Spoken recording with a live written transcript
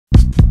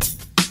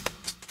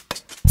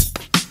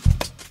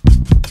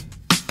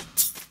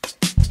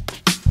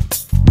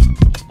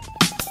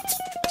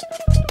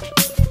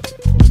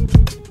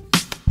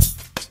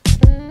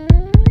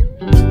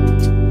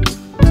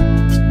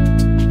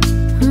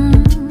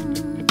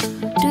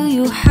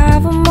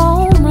have a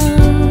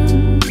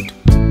moment.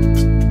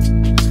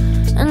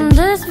 And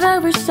this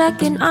very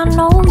second I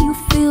know you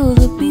feel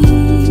the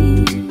beat.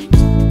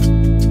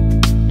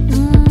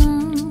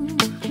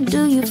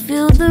 Do you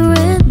feel the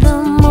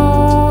rhythm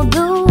all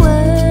the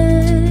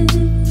way?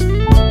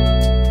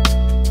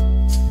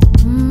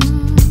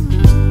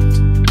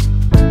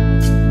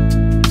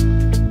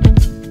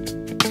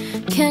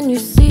 Can you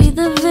see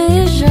the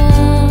vision?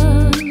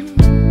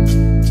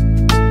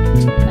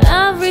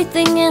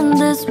 Everything in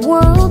this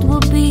world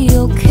will be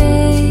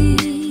okay.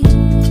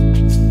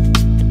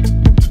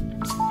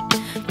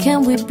 Can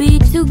we be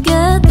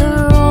together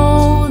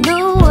all the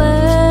way?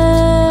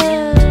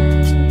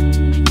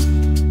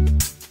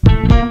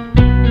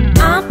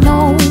 I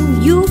know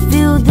you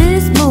feel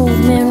this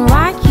movement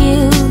right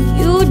here.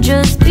 You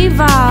just be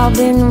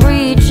vibing,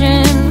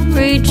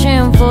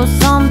 reaching for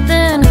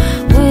something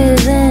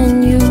within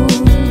you.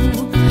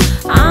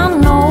 I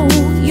know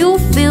you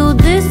feel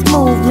this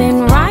movement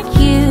right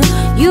here.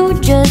 You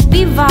just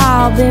be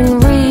vibing,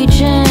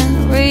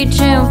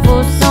 reaching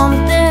for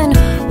something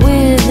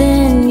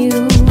within you.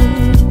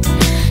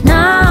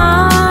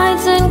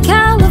 Nights in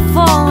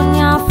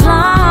California,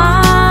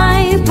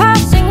 fly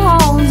passing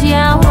homes,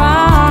 yeah,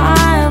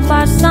 right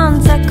by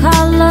sunset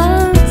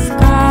colored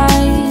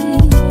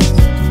skies.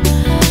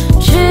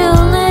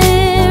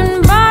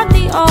 Chilling by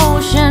the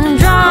ocean,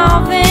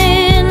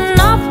 driving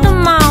up the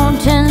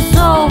mountain,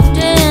 soaked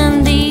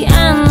in the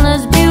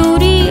endless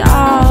beauty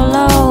all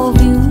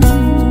of you.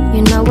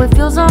 You know it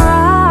feels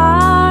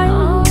alright,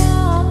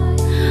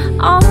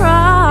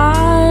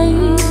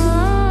 alright,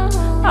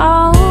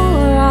 alright.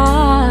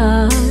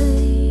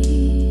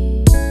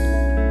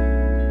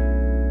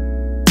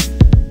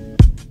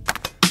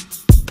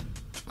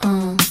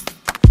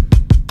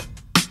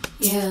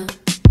 Yeah.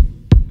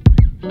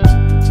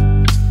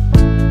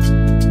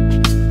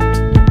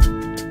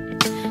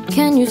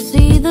 Can you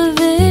see the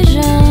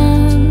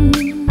vision?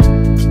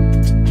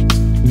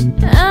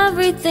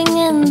 Everything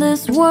in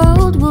this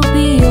world will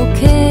be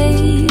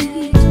okay.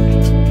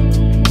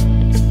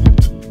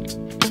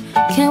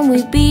 Can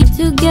we be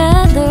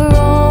together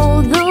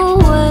all the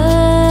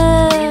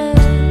way?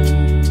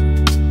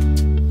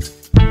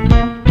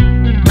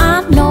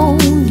 I know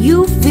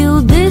you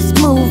feel this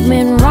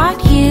movement right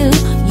here.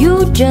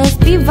 You just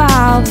be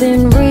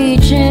vibing,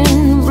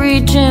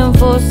 reaching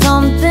for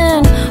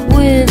something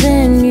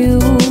within you.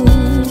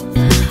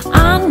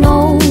 I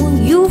know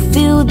you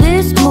feel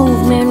this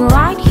movement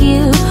right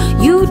here.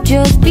 You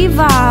just be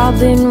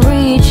vibing,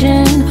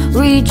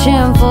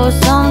 reaching for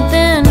something